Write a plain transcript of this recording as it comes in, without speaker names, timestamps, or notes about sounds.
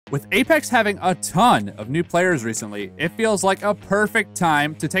With Apex having a ton of new players recently, it feels like a perfect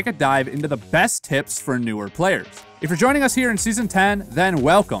time to take a dive into the best tips for newer players. If you're joining us here in Season 10, then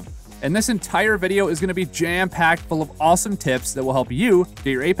welcome. And this entire video is going to be jam-packed full of awesome tips that will help you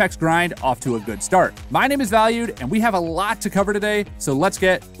get your Apex grind off to a good start. My name is Valued, and we have a lot to cover today, so let's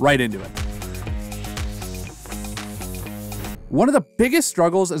get right into it. One of the biggest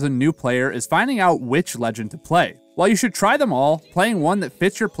struggles as a new player is finding out which legend to play. While you should try them all, playing one that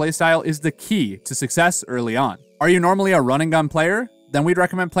fits your playstyle is the key to success early on. Are you normally a run and gun player? Then we'd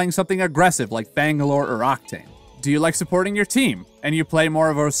recommend playing something aggressive like Bangalore or Octane. Do you like supporting your team and you play more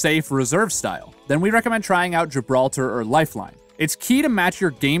of a safe reserve style? Then we recommend trying out Gibraltar or Lifeline. It's key to match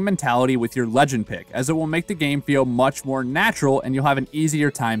your game mentality with your legend pick, as it will make the game feel much more natural and you'll have an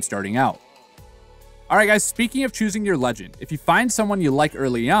easier time starting out. Alright guys, speaking of choosing your legend, if you find someone you like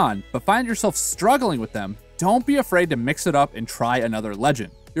early on, but find yourself struggling with them, don't be afraid to mix it up and try another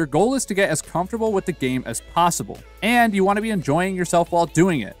legend. Your goal is to get as comfortable with the game as possible, and you want to be enjoying yourself while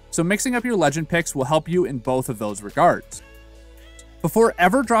doing it, so mixing up your legend picks will help you in both of those regards. Before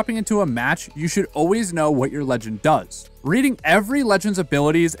ever dropping into a match, you should always know what your legend does. Reading every legend's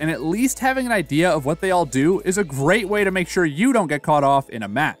abilities and at least having an idea of what they all do is a great way to make sure you don't get caught off in a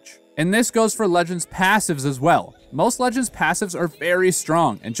match. And this goes for Legends passives as well. Most Legends passives are very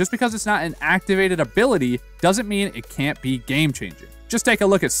strong, and just because it's not an activated ability doesn't mean it can't be game-changing. Just take a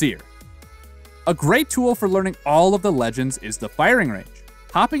look at Seer. A great tool for learning all of the Legends is the firing range.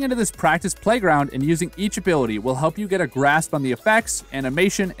 Hopping into this practice playground and using each ability will help you get a grasp on the effects,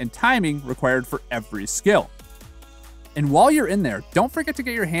 animation, and timing required for every skill. And while you're in there, don't forget to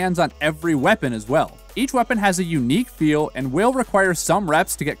get your hands on every weapon as well. Each weapon has a unique feel and will require some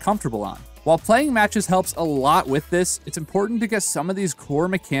reps to get comfortable on. While playing matches helps a lot with this, it's important to get some of these core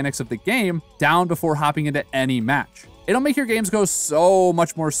mechanics of the game down before hopping into any match. It'll make your games go so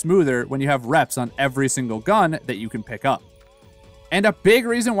much more smoother when you have reps on every single gun that you can pick up. And a big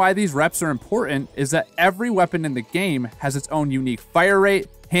reason why these reps are important is that every weapon in the game has its own unique fire rate,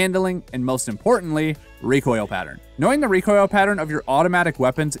 handling, and most importantly, recoil pattern. Knowing the recoil pattern of your automatic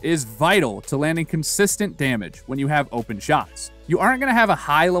weapons is vital to landing consistent damage when you have open shots. You aren't going to have a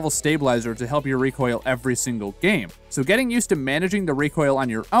high-level stabilizer to help your recoil every single game, so getting used to managing the recoil on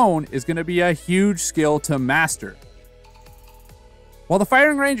your own is going to be a huge skill to master. While the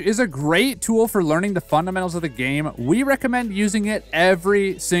firing range is a great tool for learning the fundamentals of the game, we recommend using it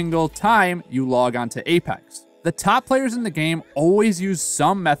every single time you log onto Apex. The top players in the game always use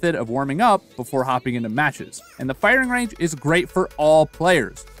some method of warming up before hopping into matches, and the firing range is great for all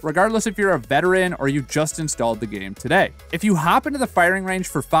players, regardless if you're a veteran or you just installed the game today. If you hop into the firing range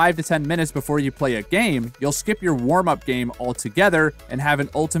for 5 to 10 minutes before you play a game, you'll skip your warm-up game altogether and have an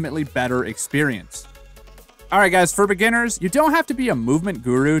ultimately better experience. Alright guys, for beginners, you don't have to be a movement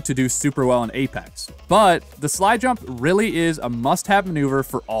guru to do super well in Apex, but the slide jump really is a must-have maneuver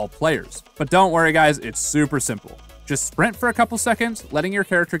for all players. But don't worry guys, it's super simple. Just sprint for a couple seconds, letting your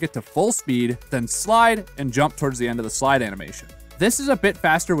character get to full speed, then slide and jump towards the end of the slide animation. This is a bit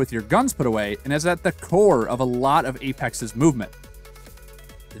faster with your guns put away and is at the core of a lot of Apex's movement.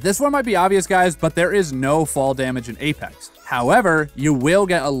 This one might be obvious guys, but there is no fall damage in Apex. However, you will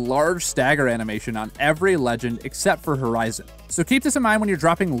get a large stagger animation on every legend except for Horizon. So keep this in mind when you're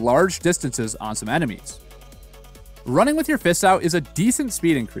dropping large distances on some enemies. Running with your fists out is a decent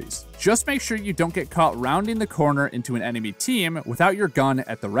speed increase. Just make sure you don't get caught rounding the corner into an enemy team without your gun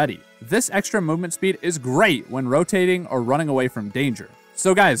at the ready. This extra movement speed is great when rotating or running away from danger.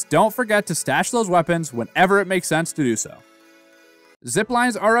 So guys, don't forget to stash those weapons whenever it makes sense to do so.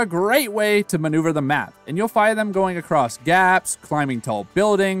 Ziplines are a great way to maneuver the map, and you'll find them going across gaps, climbing tall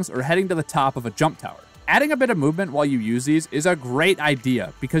buildings, or heading to the top of a jump tower. Adding a bit of movement while you use these is a great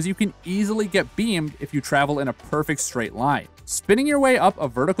idea because you can easily get beamed if you travel in a perfect straight line. Spinning your way up a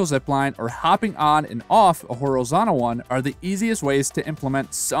vertical zipline or hopping on and off a horizontal one are the easiest ways to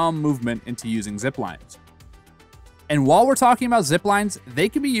implement some movement into using ziplines. And while we're talking about ziplines, they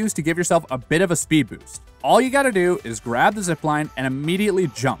can be used to give yourself a bit of a speed boost. All you gotta do is grab the zipline and immediately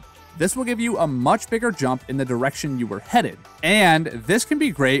jump. This will give you a much bigger jump in the direction you were headed. And this can be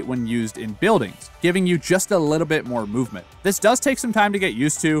great when used in buildings, giving you just a little bit more movement. This does take some time to get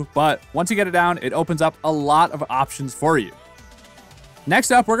used to, but once you get it down, it opens up a lot of options for you. Next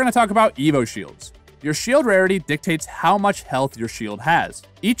up, we're gonna talk about Evo shields. Your shield rarity dictates how much health your shield has.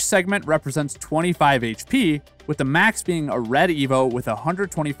 Each segment represents 25 HP, with the max being a red Evo with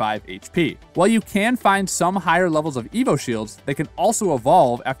 125 HP. While you can find some higher levels of Evo shields, they can also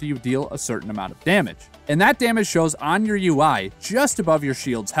evolve after you deal a certain amount of damage. And that damage shows on your UI just above your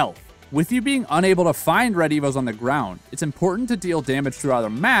shield's health. With you being unable to find red Evos on the ground, it's important to deal damage throughout a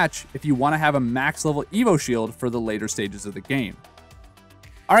match if you want to have a max level Evo shield for the later stages of the game.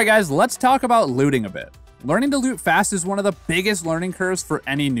 Alright guys, let's talk about looting a bit. Learning to loot fast is one of the biggest learning curves for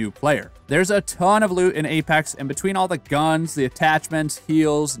any new player. There's a ton of loot in Apex, and between all the guns, the attachments,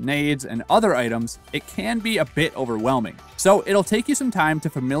 heals, nades, and other items, it can be a bit overwhelming. So it'll take you some time to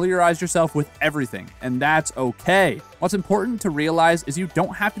familiarize yourself with everything, and that's okay. What's important to realize is you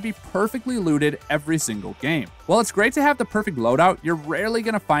don't have to be perfectly looted every single game. While it's great to have the perfect loadout, you're rarely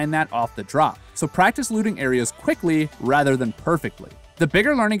going to find that off the drop. So practice looting areas quickly rather than perfectly. The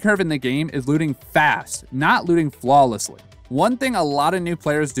bigger learning curve in the game is looting fast, not looting flawlessly. One thing a lot of new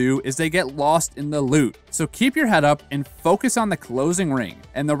players do is they get lost in the loot. So keep your head up and focus on the closing ring,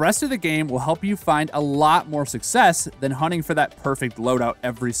 and the rest of the game will help you find a lot more success than hunting for that perfect loadout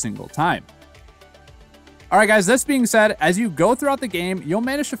every single time. Alright guys, this being said, as you go throughout the game, you'll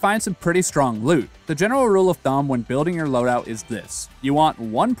manage to find some pretty strong loot. The general rule of thumb when building your loadout is this. You want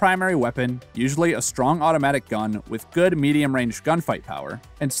one primary weapon, usually a strong automatic gun with good medium-range gunfight power,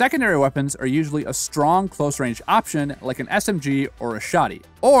 and secondary weapons are usually a strong close-range option like an SMG or a shotty.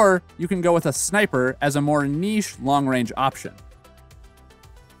 Or you can go with a sniper as a more niche long-range option.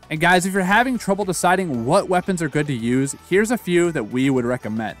 And guys, if you're having trouble deciding what weapons are good to use, here's a few that we would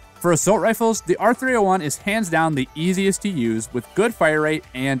recommend. For assault rifles, the R301 is hands down the easiest to use with good fire rate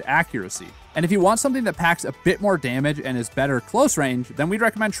and accuracy. And if you want something that packs a bit more damage and is better close range, then we'd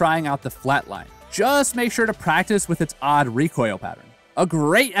recommend trying out the Flatline. Just make sure to practice with its odd recoil pattern. A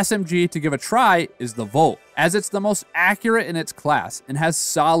great SMG to give a try is the Volt, as it's the most accurate in its class and has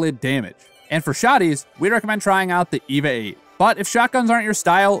solid damage. And for shotties, we recommend trying out the EVA 8. But if shotguns aren't your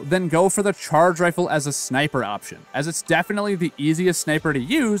style, then go for the charge rifle as a sniper option, as it's definitely the easiest sniper to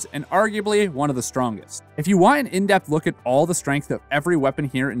use and arguably one of the strongest. If you want an in-depth look at all the strength of every weapon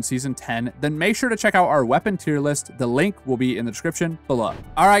here in Season 10, then make sure to check out our weapon tier list. The link will be in the description below.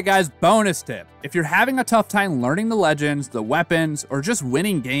 Alright guys, bonus tip. If you're having a tough time learning the legends, the weapons, or just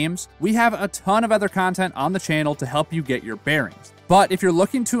winning games, we have a ton of other content on the channel to help you get your bearings. But if you're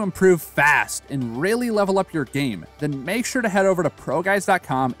looking to improve fast and really level up your game, then make sure to head over to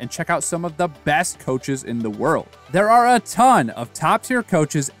ProGuides.com and check out some of the best coaches in the world. There are a ton of top-tier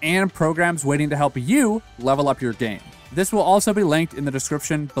coaches and programs waiting to help you level up your game. This will also be linked in the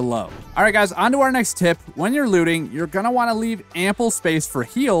description below. Alright guys, on to our next tip. When you're looting, you're going to want to leave ample space for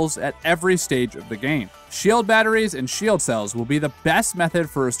heals at every stage of the game. Shield batteries and shield cells will be the best method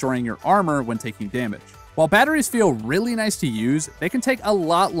for restoring your armor when taking damage. While batteries feel really nice to use, they can take a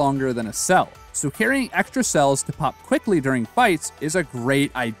lot longer than a cell, so carrying extra cells to pop quickly during fights is a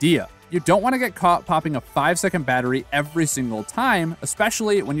great idea. You don't want to get caught popping a 5-second battery every single time,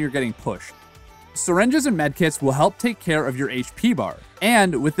 especially when you're getting pushed. Syringes and medkits will help take care of your HP bar,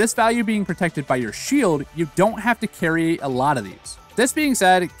 and with this value being protected by your shield, you don't have to carry a lot of these. This being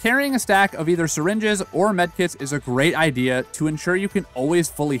said, carrying a stack of either syringes or medkits is a great idea to ensure you can always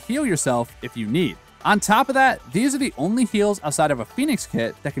fully heal yourself if you need. On top of that, these are the only heals outside of a Phoenix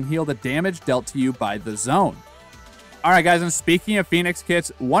kit that can heal the damage dealt to you by the zone. Alright guys, and speaking of Phoenix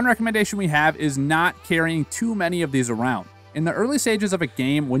kits, one recommendation we have is not carrying too many of these around. In the early stages of a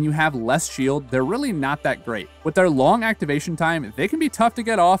game, when you have less shield, they're really not that great. With their long activation time, they can be tough to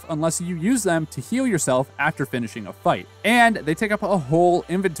get off unless you use them to heal yourself after finishing a fight. And they take up a whole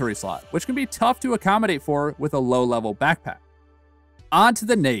inventory slot, which can be tough to accommodate for with a low-level backpack. On to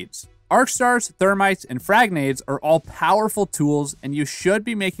the nades. Arc stars, thermites, and frag nades are all powerful tools, and you should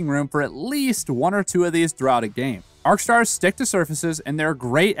be making room for at least one or two of these throughout a game. Arc stars stick to surfaces, and they're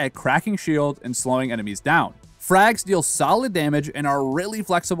great at cracking shield and slowing enemies down. Frags deal solid damage and are really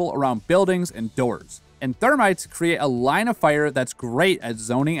flexible around buildings and doors. And thermites create a line of fire that's great at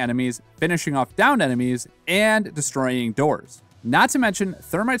zoning enemies, finishing off downed enemies, and destroying doors. Not to mention,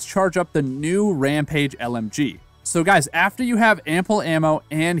 thermites charge up the new Rampage LMG. So guys, after you have ample ammo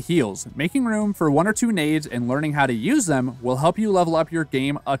and heals, making room for one or two nades and learning how to use them will help you level up your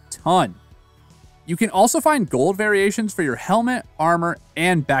game a ton. You can also find gold variations for your helmet, armor,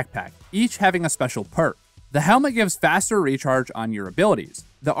 and backpack, each having a special perk. The helmet gives faster recharge on your abilities.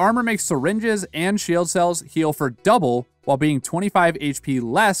 The armor makes syringes and shield cells heal for double while being 25 HP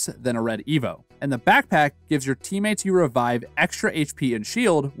less than a red Evo. And the backpack gives your teammates you revive extra HP and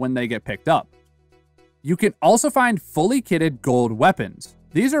shield when they get picked up. You can also find fully kitted gold weapons.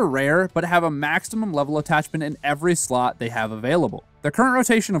 These are rare, but have a maximum level attachment in every slot they have available. The current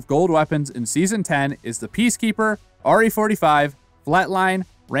rotation of gold weapons in Season 10 is the Peacekeeper, RE45, Flatline,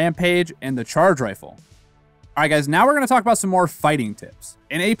 Rampage, and the Charge Rifle. Alright guys, now we're going to talk about some more fighting tips.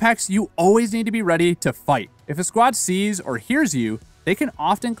 In Apex, you always need to be ready to fight. If a squad sees or hears you, they can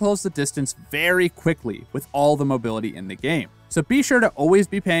often close the distance very quickly with all the mobility in the game. So be sure to always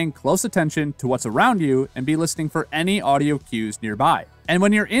be paying close attention to what's around you and be listening for any audio cues nearby. And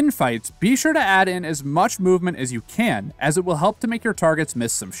when you're in fights, be sure to add in as much movement as you can, as it will help to make your targets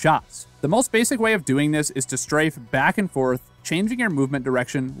miss some shots. The most basic way of doing this is to strafe back and forth, changing your movement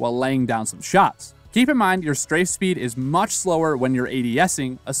direction while laying down some shots. Keep in mind your strafe speed is much slower when you're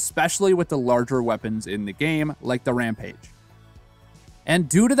ADSing, especially with the larger weapons in the game, like the Rampage. And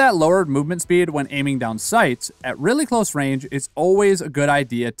due to that lowered movement speed when aiming down sights, at really close range, it's always a good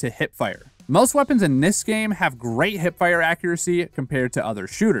idea to hipfire. Most weapons in this game have great hipfire accuracy compared to other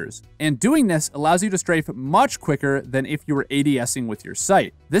shooters, and doing this allows you to strafe much quicker than if you were ADSing with your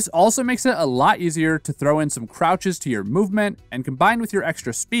sight. This also makes it a lot easier to throw in some crouches to your movement, and combined with your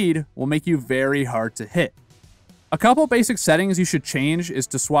extra speed, will make you very hard to hit. A couple basic settings you should change is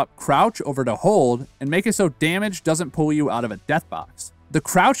to swap crouch over to hold and make it so damage doesn't pull you out of a death box. The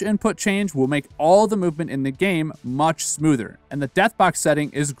crouch input change will make all the movement in the game much smoother, and the death box setting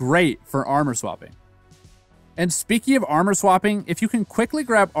is great for armor swapping. And speaking of armor swapping, if you can quickly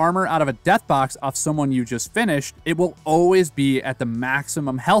grab armor out of a death box off someone you just finished, it will always be at the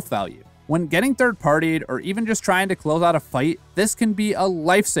maximum health value. When getting third-partied or even just trying to close out a fight, this can be a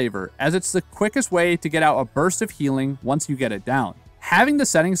lifesaver, as it's the quickest way to get out a burst of healing once you get it down. Having the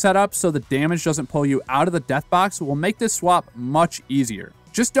settings set up so the damage doesn't pull you out of the death box will make this swap much easier.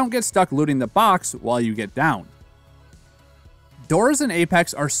 Just don't get stuck looting the box while you get down. Doors in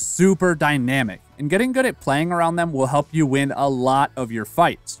Apex are super dynamic, and getting good at playing around them will help you win a lot of your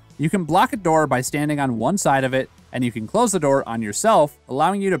fights. You can block a door by standing on one side of it, and you can close the door on yourself,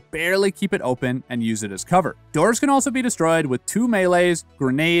 allowing you to barely keep it open and use it as cover. Doors can also be destroyed with 2 melees,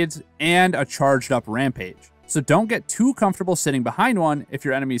 grenades, and a charged up Rampage. So don't get too comfortable sitting behind one if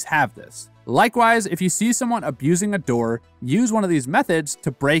your enemies have this. Likewise, if you see someone abusing a door, use one of these methods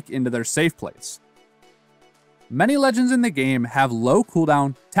to break into their safe place. Many legends in the game have low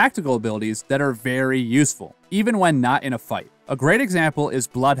cooldown, tactical abilities that are very useful, even when not in a fight. A great example is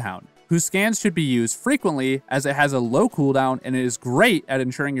Bloodhound, whose scans should be used frequently as it has a low cooldown and it is great at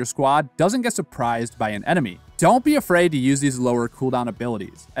ensuring your squad doesn't get surprised by an enemy. Don't be afraid to use these lower cooldown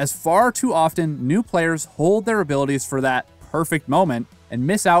abilities, as far too often new players hold their abilities for that perfect moment and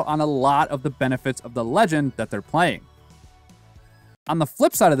miss out on a lot of the benefits of the legend that they're playing. On the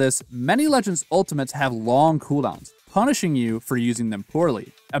flip side of this, many Legends ultimates have long cooldowns, punishing you for using them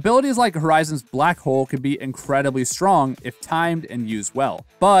poorly. Abilities like Horizon's Black Hole can be incredibly strong if timed and used well,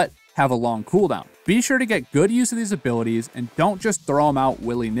 but have a long cooldown. Be sure to get good use of these abilities and don't just throw them out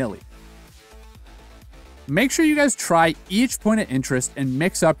willy-nilly. Make sure you guys try each point of interest and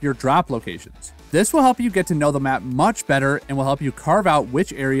mix up your drop locations. This will help you get to know the map much better and will help you carve out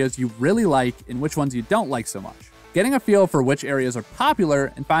which areas you really like and which ones you don't like so much. Getting a feel for which areas are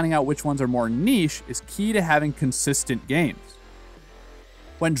popular and finding out which ones are more niche is key to having consistent games.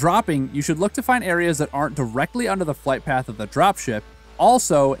 When dropping, you should look to find areas that aren't directly under the flight path of the dropship,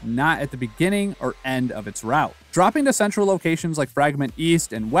 also not at the beginning or end of its route. Dropping to central locations like Fragment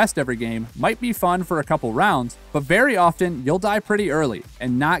East and West every game might be fun for a couple rounds, but very often you'll die pretty early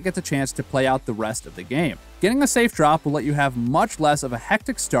and not get the chance to play out the rest of the game. Getting a safe drop will let you have much less of a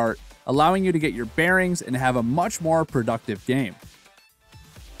hectic start, allowing you to get your bearings and have a much more productive game.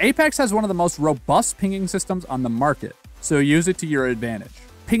 Apex has one of the most robust pinging systems on the market, so use it to your advantage.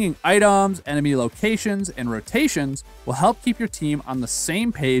 Pinging items, enemy locations, and rotations will help keep your team on the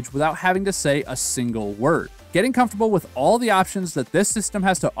same page without having to say a single word. Getting comfortable with all the options that this system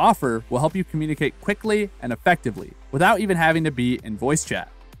has to offer will help you communicate quickly and effectively, without even having to be in voice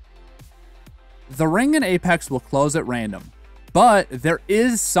chat. The ring in Apex will close at random, but there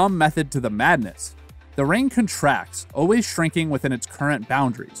is some method to the madness. The ring contracts, always shrinking within its current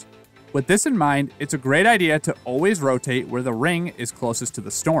boundaries. With this in mind, it's a great idea to always rotate where the ring is closest to the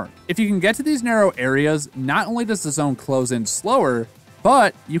storm. If you can get to these narrow areas, not only does the zone close in slower,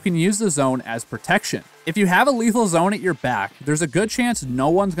 but you can use the zone as protection. If you have a lethal zone at your back, there's a good chance no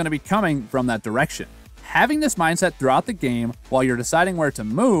one's going to be coming from that direction. Having this mindset throughout the game while you're deciding where to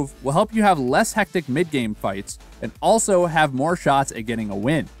move will help you have less hectic mid-game fights and also have more shots at getting a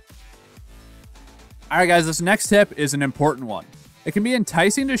win. Alright guys, this next tip is an important one. It can be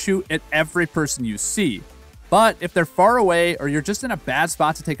enticing to shoot at every person you see, but if they're far away or you're just in a bad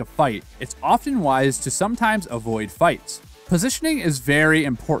spot to take a fight, it's often wise to sometimes avoid fights. Positioning is very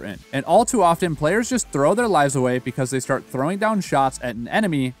important, and all too often players just throw their lives away because they start throwing down shots at an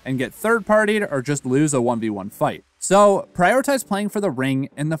enemy and get third-partied or just lose a 1v1 fight. So prioritize playing for the ring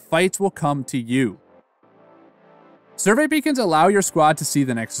and the fights will come to you. Survey beacons allow your squad to see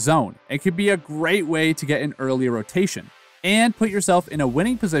the next zone. It could be a great way to get an early rotation. and put yourself in a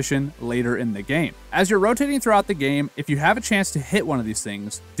winning position later in the game. As you're rotating throughout the game, if you have a chance to hit one of these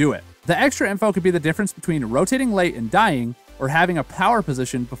things, do it. The extra info could be the difference between rotating late and dying, or having a power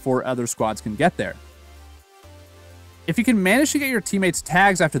position before other squads can get there. If you can manage to get your teammates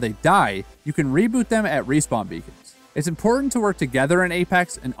tags after they die, you can reboot them at respawn beacons. It's important to work together in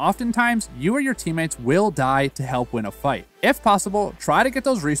Apex, and oftentimes you or your teammates will die to help win a fight. If possible, try to get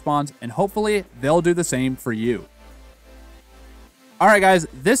those respawns, and hopefully they'll do the same for you. Alright guys,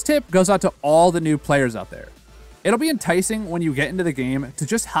 this tip goes out to all the new players out there. It'll be enticing when you get into the game to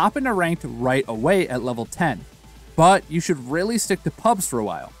just hop into ranked right away at level 10, but you should really stick to pubs for a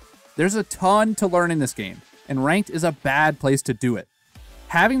while. There's a ton to learn in this game, and ranked is a bad place to do it.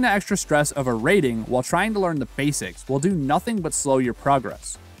 Having the extra stress of a rating while trying to learn the basics will do nothing but slow your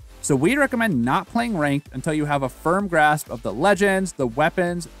progress. So we recommend not playing ranked until you have a firm grasp of the legends, the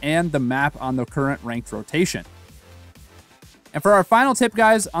weapons, and the map on the current ranked rotation. And for our final tip,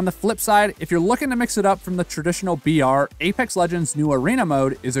 guys, on the flip side, if you're looking to mix it up from the traditional BR, Apex Legends' new Arena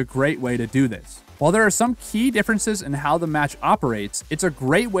mode is a great way to do this. While there are some key differences in how the match operates, it's a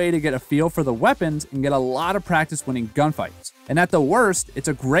great way to get a feel for the weapons and get a lot of practice winning gunfights. And at the worst, it's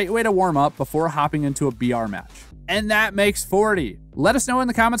a great way to warm up before hopping into a BR match. And that makes 40. Let us know in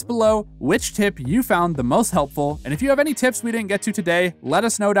the comments below which tip you found the most helpful, and if you have any tips we didn't get to today, let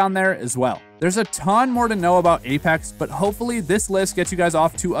us know down there as well. There's a ton more to know about Apex, but hopefully this list gets you guys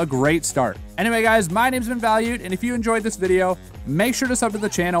off to a great start. Anyway guys, my name's been Valued, and if you enjoyed this video, make sure to sub to the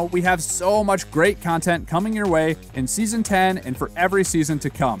channel. We have so much great content coming your way in Season 10 and for every season to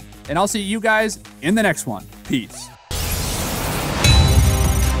come. And I'll see you guys in the next one. Peace.